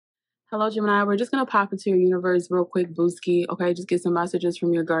Hello, Gemini. We're just going to pop into your universe real quick, Booski. Okay, just get some messages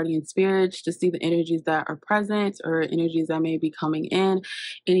from your guardian spirits. Just see the energies that are present or energies that may be coming in,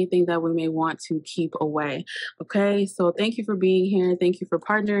 anything that we may want to keep away. Okay, so thank you for being here. Thank you for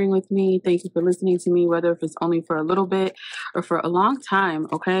partnering with me. Thank you for listening to me, whether if it's only for a little bit or for a long time.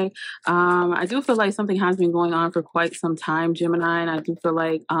 Okay, I do feel like something has been going on for quite some time, Gemini, and I do feel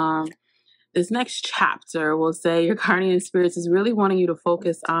like this next chapter, we'll say your guardian spirits is really wanting you to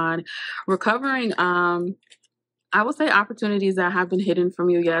focus on recovering. I will say opportunities that have been hidden from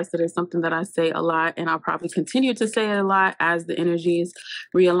you. Yes, that is something that I say a lot, and I'll probably continue to say it a lot as the energies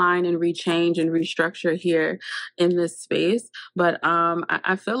realign and rechange and restructure here in this space. But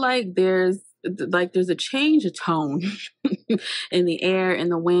I feel like there's a change of tone in the air, in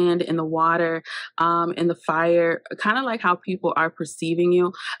the wind, in the water, in the fire, kind of like how people are perceiving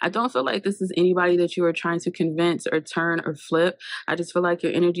you. I don't feel like this is anybody that you are trying to convince or turn or flip. I just feel like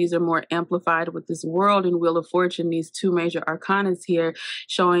your energies are more amplified with this world and Wheel of Fortune, these two major arcanas here,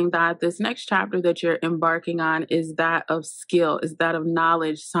 showing that this next chapter that you're embarking on is that of skill, is that of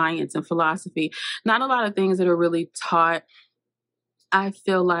knowledge, science, and philosophy. Not a lot of things that are really taught, I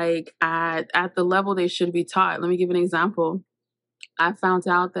feel like, at the level they should be taught. Let me give an example. I found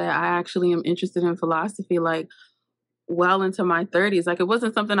out that I actually am interested in philosophy like well into my 30s. Like, it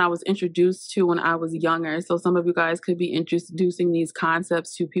wasn't something I was introduced to when I was younger. So some of you guys could be introducing these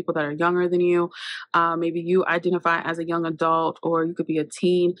concepts to people that are younger than you. Maybe you identify as a young adult, or you could be a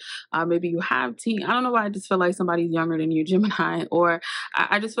teen. Maybe you have teen. I don't know why I just feel like somebody's younger than you, Gemini. Or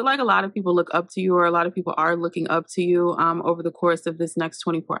I just feel like a lot of people look up to you, or a lot of people are looking up to you over the course of this next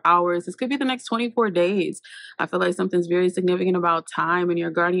 24 hours. This could be the next 24 days. I feel like something's very significant about time, and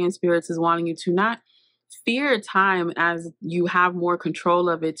your guardian spirits is wanting you to not fear time as you have more control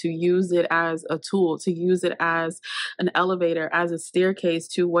of it, to use it as a tool, to use it as an elevator, as a staircase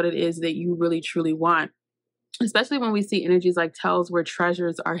to what it is that you really truly want. Especially when we see energies like tells where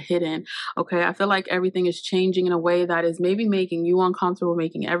treasures are hidden. Okay, I feel like everything is changing in a way that is maybe making you uncomfortable,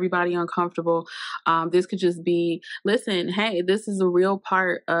 making everybody uncomfortable. This could just be, listen, hey, this is a real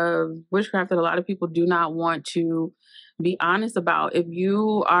part of witchcraft that a lot of people do not want to be honest about. If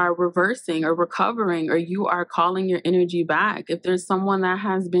you are reversing or recovering, or you are calling your energy back, if there's someone that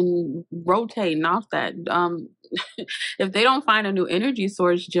has been rotating off that, if they don't find a new energy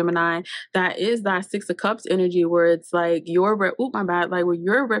source, Gemini, that is that Six of Cups energy, where it's like where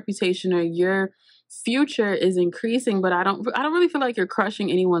your reputation or your future is increasing, but I don't really feel like you're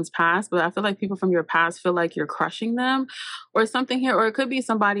crushing anyone's past, but I feel like people from your past feel like you're crushing them or something here. Or it could be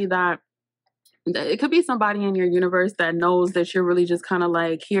somebody in your universe that knows that you're really just kind of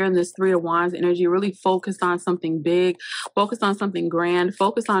like here in this Three of Wands energy, really focused on something big, focused on something grand,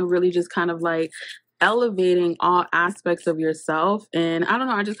 focused on really just kind of like elevating all aspects of yourself. And I don't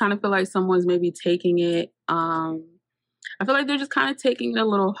know, I just kind of feel like someone's maybe taking it, I feel like they're just kind of taking it a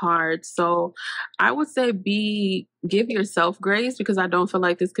little hard. So I would say give yourself grace, because I don't feel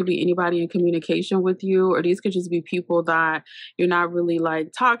like this could be anybody in communication with you, or these could just be people that you're not really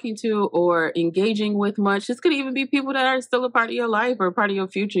like talking to or engaging with much. This could even be people that are still a part of your life or a part of your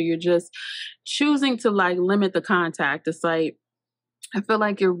future. You're just choosing to like limit the contact. It's like, I feel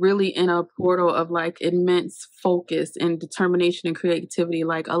like you're really in a portal of like immense focus and determination and creativity,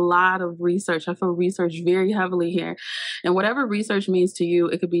 like a lot of research. I feel research very heavily here. And whatever research means to you,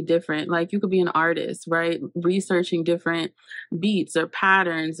 it could be different. Like, you could be an artist, right? Researching different beats or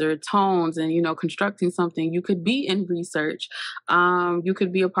patterns or tones and, constructing something. You could be in research. You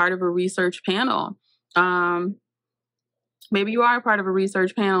could be a part of a research panel. Maybe you are a part of a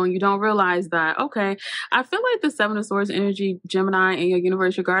research panel and you don't realize that. Okay, I feel like the Seven of Swords energy, Gemini, and your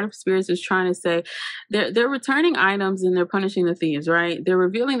universe, your guardian spirits is trying to say they're returning items and they're punishing the thieves, right? They're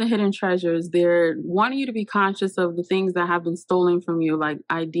revealing the hidden treasures. They're wanting you to be conscious of the things that have been stolen from you, like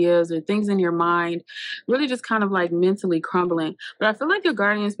ideas or things in your mind, really just kind of like mentally crumbling. But I feel like your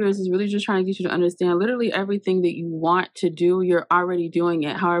guardian spirits is really just trying to get you to understand literally everything that you want to do, you're already doing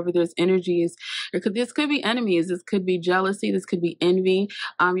it. However, there's energies, this could be enemies, this could be jealousy, this could be envy.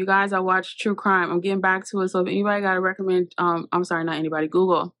 You guys, I watch true crime. I'm getting back to it. So if anybody got to recommend, I'm sorry, not anybody,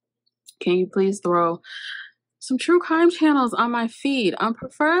 Google, can you please throw some true crime channels on my feed?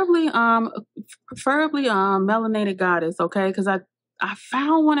 Preferably Melanated Goddess, okay? Because I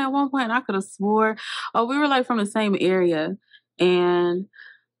found one at one point and I could have swore, we were like from the same area. And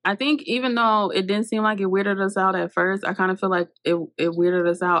I think even though it didn't seem like it weirded us out at first, I kind of feel like it weirded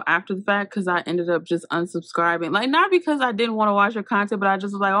us out after the fact, because I ended up just unsubscribing. Like, not because I didn't want to watch your content, but I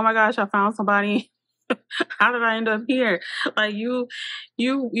just was like, oh my gosh, I found somebody. How did I end up here? Like, you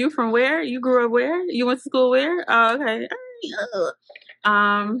from where? You grew up where? You went to school where? Oh, okay.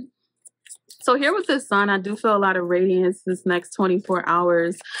 So here with the sun, I do feel a lot of radiance this next 24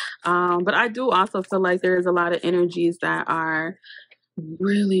 hours. But I do also feel like there's a lot of energies that are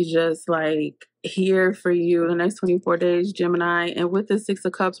really just like here for you the next 24 days, Gemini. And with the Six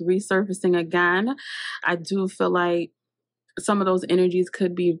of Cups resurfacing again, I do feel like some of those energies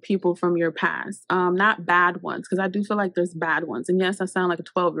could be people from your past. Not bad ones, because I do feel like there's bad ones. And yes, I sound like a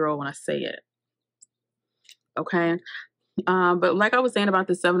 12-year-old when I say it. Okay. But like I was saying about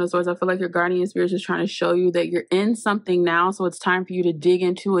the Seven of Swords, I feel like your guardian spirit is just trying to show you that you're in something now. So it's time for you to dig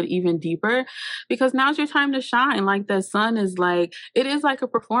into it even deeper, because now's your time to shine. Like the sun is like, it is like a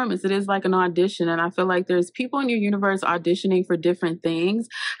performance. It is like an audition. And I feel like there's people in your universe auditioning for different things.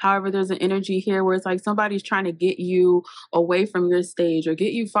 However, there's an energy here where it's like somebody's trying to get you away from your stage or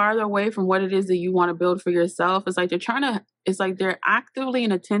get you farther away from what it is that you want to build for yourself. It's like they're trying to, it's like they're actively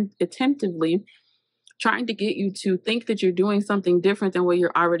and attentively trying to get you to think that you're doing something different than what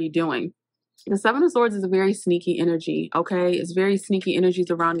you're already doing. The Seven of Swords is a very sneaky energy, okay? It's very sneaky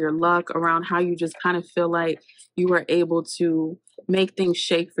energies around your luck, around how you just kind of feel like you were able to make things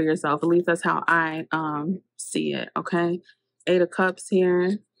shake for yourself. At least that's how I see it, okay? Eight of Cups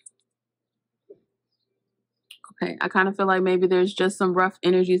here. Okay, I kind of feel like maybe there's just some rough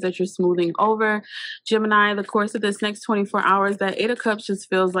energies that you're smoothing over. Gemini, the course of this next 24 hours, that Eight of Cups just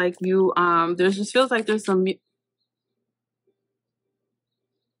feels like you, there's some,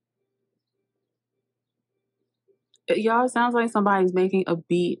 y'all, it sounds like somebody's making a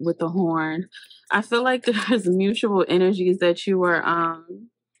beat with the horn. I feel like there's mutual energies that you are,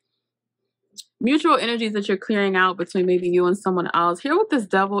 mutual energies that you're clearing out between maybe you and someone else. Here with this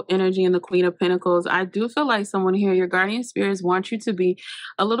Devil energy and the Queen of Pentacles, I do feel like someone here, your guardian spirits want you to be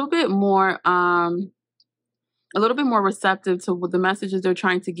a little bit more receptive to the messages they're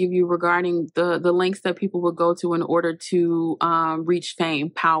trying to give you regarding the lengths that people will go to in order to reach fame,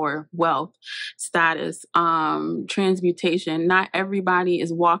 power, wealth, status, transmutation. Not everybody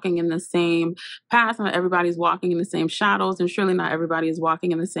is walking in the same path. Not everybody's walking in the same shadows, and surely not everybody is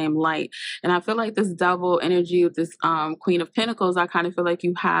walking in the same light. And I feel like this Devil energy with this Queen of Pentacles, I kind of feel like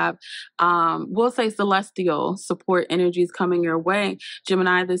you have, we'll say celestial support energies coming your way,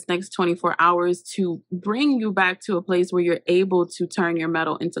 Gemini, this next 24 hours to bring you back to a place where you're able to turn your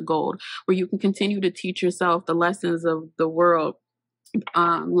metal into gold, where you can continue to teach yourself the lessons of the world.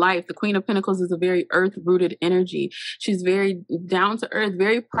 Life. The Queen of Pentacles is a very earth-rooted energy. She's very down to earth,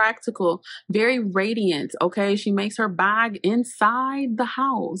 very practical, very radiant. Okay, she makes her bag inside the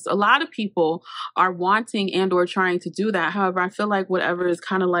house. A lot of people are wanting and or trying to do that. However, I feel like whatever is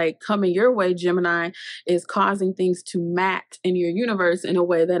kind of like coming your way, Gemini, is causing things to mat in your universe in a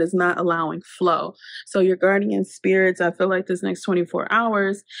way that is not allowing flow. So your guardian spirits, I feel like this next 24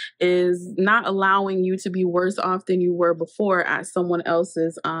 hours is not allowing you to be worse off than you were before at someone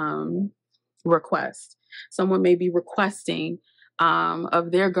else's request. Someone may be requesting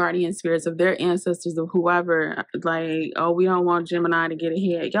of their guardian spirits, of their ancestors, of whoever, like, oh, we don't want Gemini to get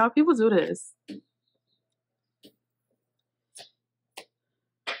ahead. Y'all, people do this.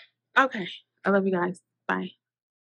 Okay. I love you guys. Bye.